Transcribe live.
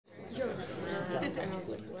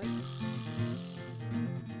click play.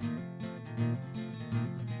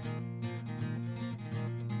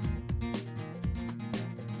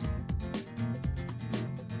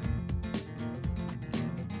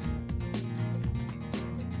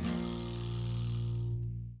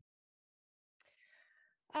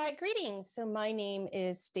 Greetings. So my name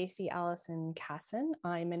is Stacy Allison-Cassin.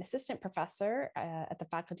 I'm an assistant professor at the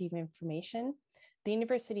Faculty of Information, the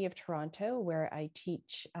University of Toronto, where I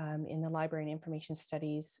teach in the Library and Information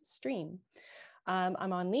Studies stream.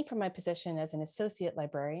 I'm on leave from my position as an associate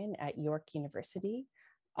librarian at York University,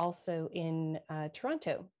 also in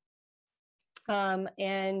Toronto. I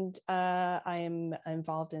am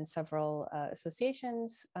involved in several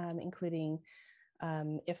associations, including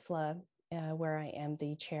IFLA, where I am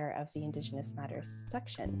the chair of the Indigenous Matters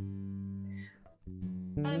section.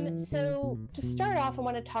 So to start off, I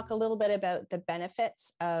want to talk a little bit about the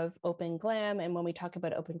benefits of Open GLAM. And when we talk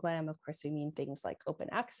about Open GLAM, of course, we mean things like open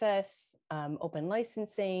access, open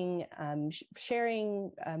licensing,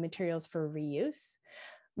 sharing materials for reuse.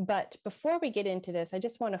 But before we get into this, I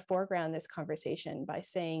just want to foreground this conversation by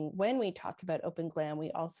saying when we talk about Open GLAM, we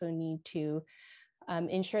also need to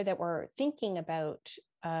ensure that we're thinking about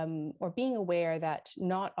or being aware that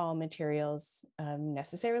not all materials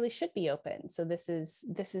necessarily should be open. So this is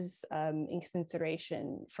in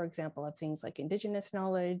consideration, for example, of things like Indigenous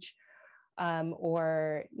knowledge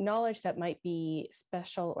or knowledge that might be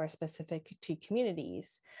special or specific to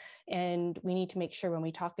communities. And we need to make sure when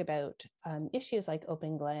we talk about issues like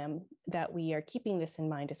Open GLAM that we are keeping this in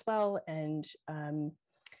mind as well, and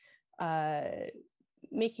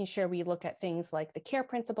making sure we look at things like the CARE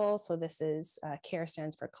principle. So this is CARE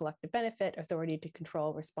stands for collective benefit, authority to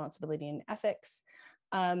control, responsibility, and ethics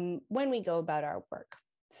when we go about our work.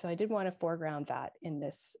 So I did want to foreground that in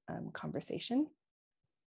this conversation.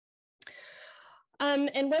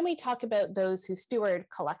 And when we talk about those who steward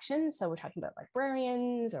collections, so we're talking about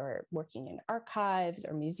librarians or working in archives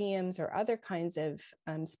or museums or other kinds of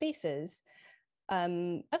spaces,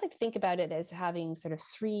 I like to think about it as having sort of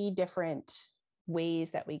three different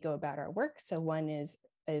ways that we go about our work. So one is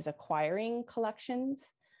acquiring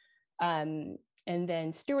collections, and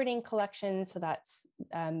then stewarding collections. So that's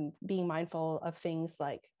being mindful of things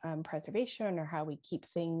like preservation or how we keep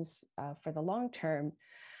things for the long term,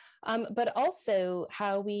 but also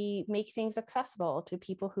how we make things accessible to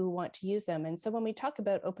people who want to use them. And so when we talk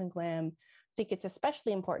about Open GLAM, I think it's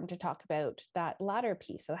especially important to talk about that latter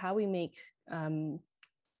piece. So how we make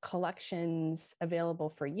collections available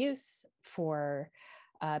for use, for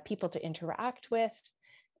people to interact with,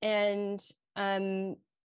 and to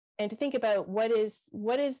think about what is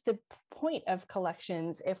the point of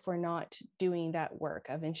collections if we're not doing that work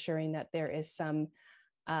of ensuring that there is some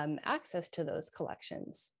access to those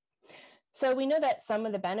collections. So we know that some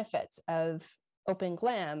of the benefits of Open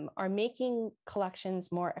GLAM are making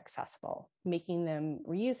collections more accessible, making them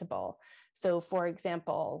reusable. So for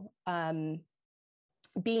example,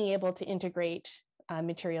 being able to integrate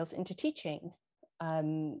materials into teaching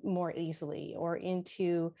more easily, or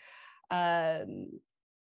into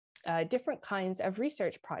different kinds of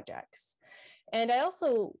research projects. And I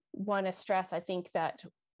also want to stress, I think, that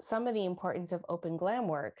some of the importance of Open GLAM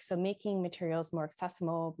work, so making materials more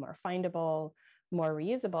accessible, more findable, more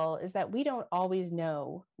reusable, is that we don't always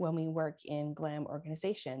know when we work in GLAM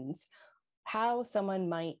organizations how someone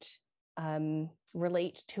might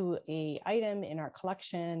relate to an item in our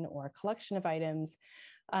collection or a collection of items.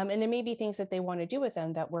 And there may be things that they want to do with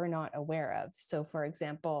them that we're not aware of. So for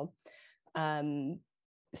example,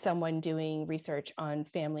 someone doing research on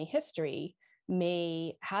family history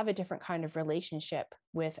may have a different kind of relationship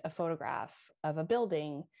with a photograph of a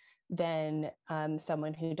building than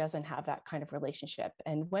someone who doesn't have that kind of relationship.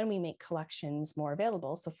 And when we make collections more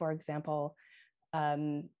available, so for example,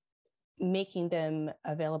 making them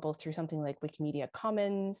available through something like Wikimedia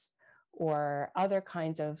Commons or other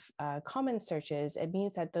kinds of common searches, it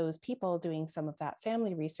means that those people doing some of that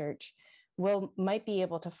family research might be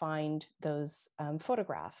able to find those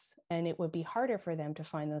photographs, and it would be harder for them to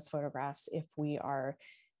find those photographs if we are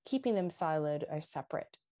keeping them siloed or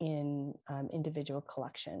separate in individual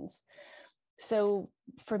collections. So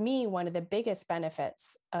for me, one of the biggest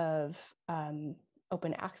benefits of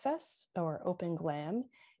open access or Open GLAM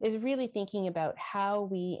is really thinking about how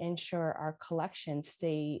we ensure our collections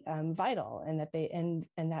stay vital, and that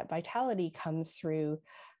that vitality comes through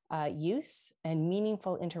use and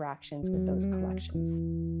meaningful interactions with those collections.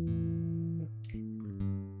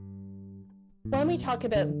 When we talk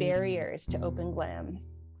about barriers to Open GLAM,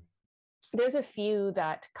 there's a few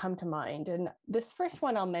that come to mind. And this first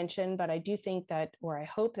one I'll mention, but I do think that, or I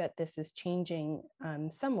hope that this is changing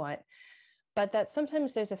somewhat. but that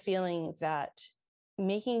sometimes there's a feeling that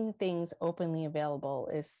making things openly available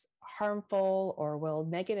is harmful or will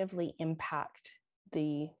negatively impact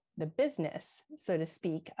the business, so to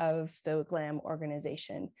speak, of the GLAM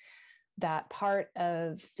organization. That part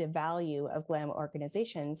of the value of GLAM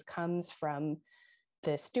organizations comes from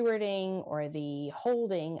the stewarding or the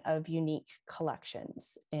holding of unique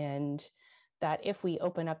collections. And that if we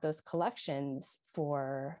open up those collections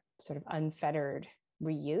for sort of unfettered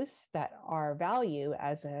reuse, that our value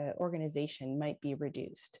as an organization might be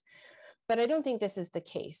reduced. But I don't think this is the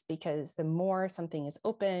case, because the more something is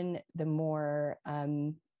open, the more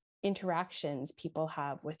interactions people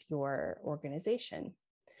have with your organization.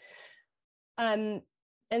 And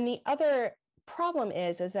the other problem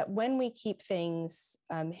is that when we keep things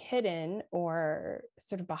hidden or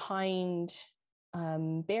sort of behind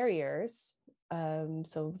barriers,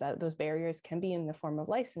 so that those barriers can be in the form of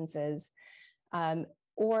licenses,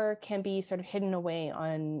 or can be sort of hidden away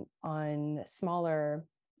on smaller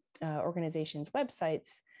organizations'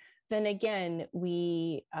 websites, then again,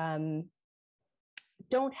 we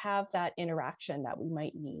don't have that interaction that we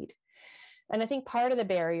might need. And I think part of the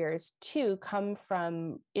barriers too come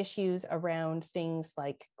from issues around things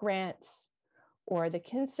like grants, or the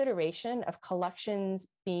consideration of collections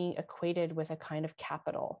being equated with a kind of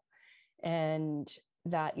capital, and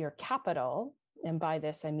that your capital, and by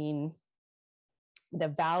this I mean the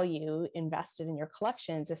value invested in your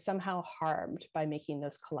collections, is somehow harmed by making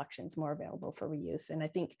those collections more available for reuse. And I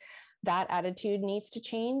think that attitude needs to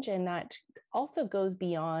change, and that also goes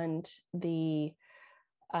beyond the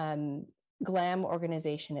GLAM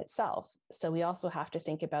organization itself. So we also have to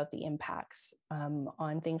think about the impacts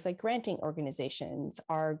on things like granting organizations.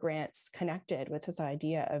 Are grants connected with this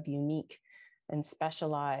idea of unique and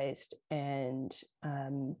specialized, and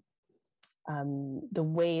the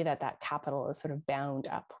way that that capital is sort of bound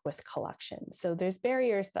up with collections? So there's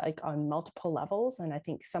barriers that, like, on multiple levels, and I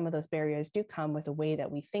think some of those barriers do come with the way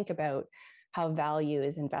that we think about how value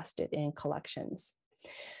is invested in collections.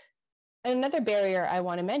 Another barrier I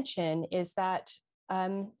want to mention is that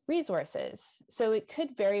resources. So it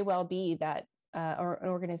could very well be that an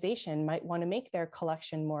organization might want to make their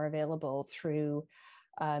collection more available through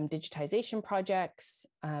digitization projects,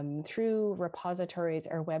 through repositories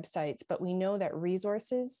or websites, but we know that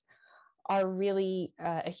resources are really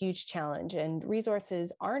a huge challenge. And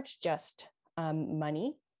resources aren't just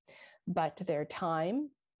money, but their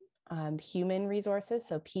time, human resources,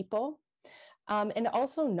 so people, and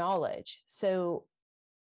also knowledge. So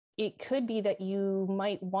it could be that you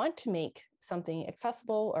might want to make something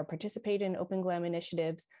accessible or participate in Open GLAM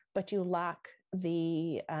initiatives, but you lack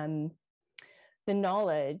the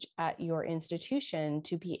knowledge at your institution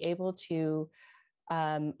to be able to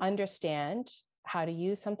understand how to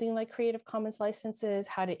use something like Creative Commons licenses,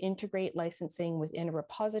 how to integrate licensing within a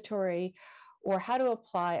repository, or how to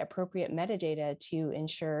apply appropriate metadata to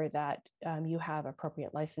ensure that you have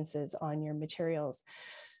appropriate licenses on your materials.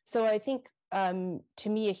 So I think, to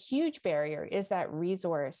me, a huge barrier is that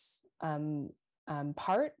resource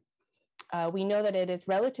part. We know that it is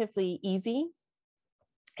relatively easy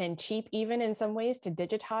and cheap, even in some ways, to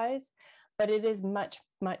digitize, but it is much,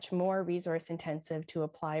 much more resource intensive to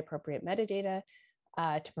apply appropriate metadata,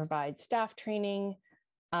 to provide staff training,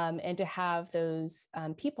 and to have those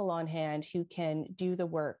people on hand who can do the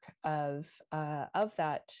work of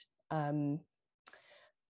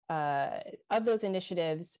those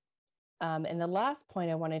initiatives. And the last point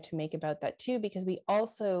I wanted to make about that too, because we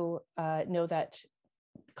also know that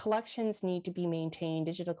collections need to be maintained,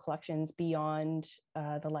 digital collections, beyond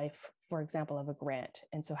the life, for example, of a grant.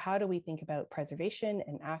 And so how do we think about preservation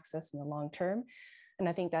and access in the long term? And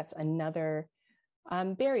I think that's another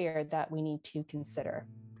barrier that we need to consider.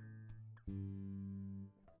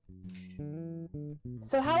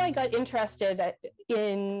 So how I got interested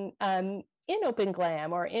in Open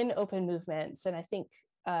GLAM or in open movements, and I think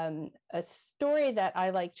a story that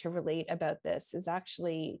I like to relate about this is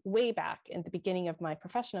actually way back in the beginning of my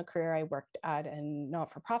professional career. I worked at a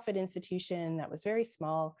not-for-profit institution that was very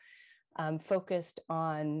small, focused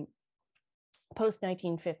on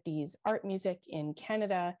post-1950s art music in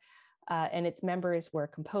Canada, and its members were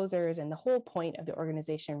composers, and the whole point of the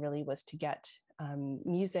organization really was to get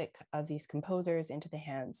music of these composers into the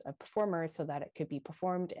hands of performers so that it could be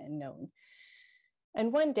performed and known.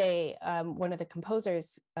 And one day, one of the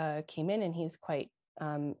composers came in, and he was quite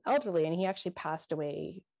elderly, and he actually passed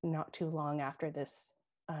away not too long after this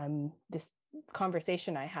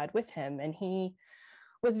conversation I had with him. And he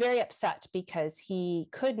was very upset because he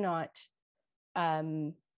could not,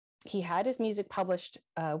 he had his music published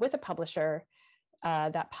with a publisher,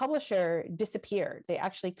 that publisher disappeared. They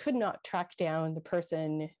actually could not track down the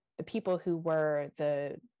people who were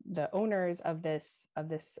the owners of this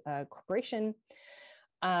corporation.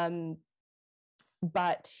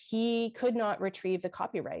 But he could not retrieve the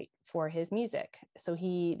copyright for his music. So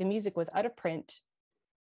the music was out of print.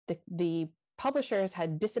 The publishers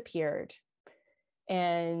had disappeared,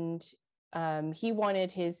 and he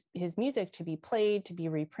wanted his music to be played, to be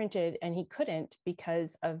reprinted, and he couldn't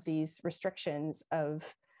because of these restrictions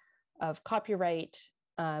of copyright.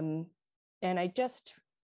 And I just,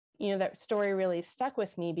 that story really stuck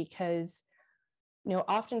with me because,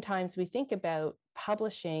 oftentimes we think about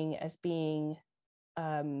publishing as being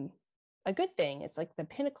a good thing. It's like the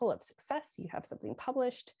pinnacle of success. You have something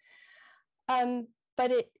published,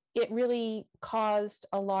 but it really caused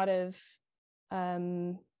a lot of, I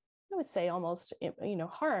would say almost,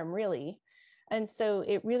 harm, really. And so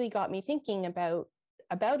it really got me thinking about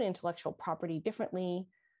intellectual property differently,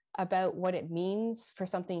 about what it means for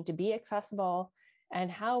something to be accessible, and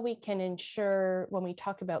how we can ensure when we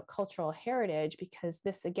talk about cultural heritage, because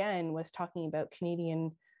this again was talking about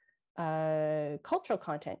Canadian cultural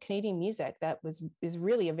content, Canadian music that is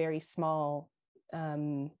really a very small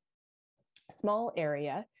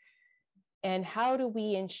area. And how do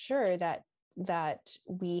we ensure that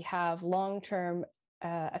we have long-term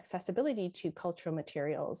accessibility to cultural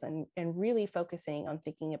materials, and really focusing on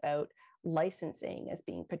thinking about licensing as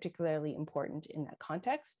being particularly important in that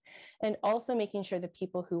context, and also making sure that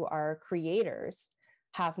people who are creators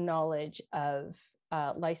have knowledge of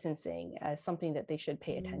licensing as something that they should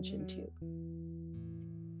pay attention to.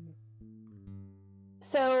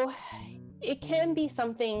 So it can be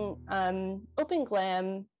something, Open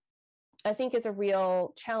GLAM, I think, is a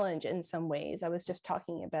real challenge in some ways. I was just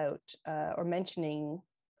talking about or mentioning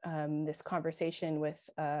this conversation with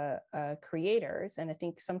creators, and I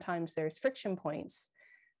think sometimes there's friction points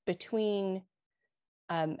between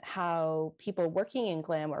how people working in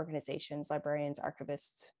GLAM organizations, librarians,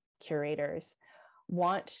 archivists, curators,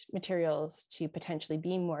 want materials to potentially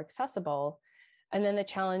be more accessible. And then the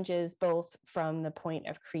challenges both from the point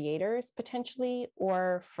of creators potentially,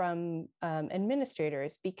 or from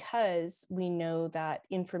administrators, because we know that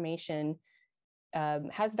information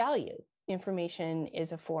has value. Information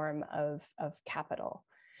is a form of capital.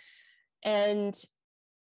 And,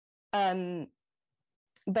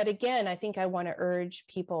 but again, I think I want to urge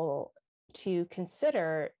people to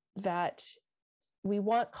consider that we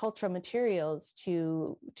want cultural materials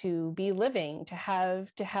to be living, to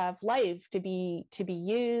have life, to be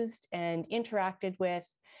used and interacted with,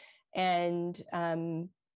 and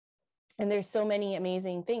there's so many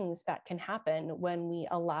amazing things that can happen when we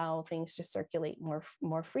allow things to circulate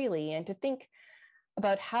more freely, and to think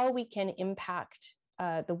about how we can impact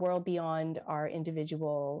the world beyond our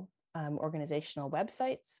individual organizational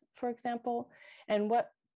websites, for example, and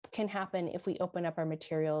what can happen if we open up our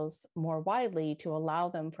materials more widely to allow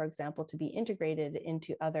them, for example, to be integrated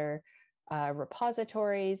into other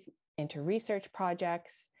repositories, into research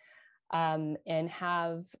projects, and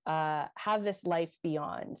have this life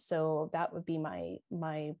beyond. So that would be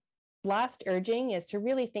my last urging, is to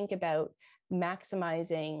really think about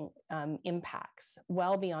maximizing impacts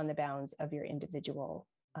well beyond the bounds of your individual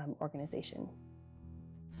organization.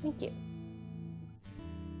 Thank you.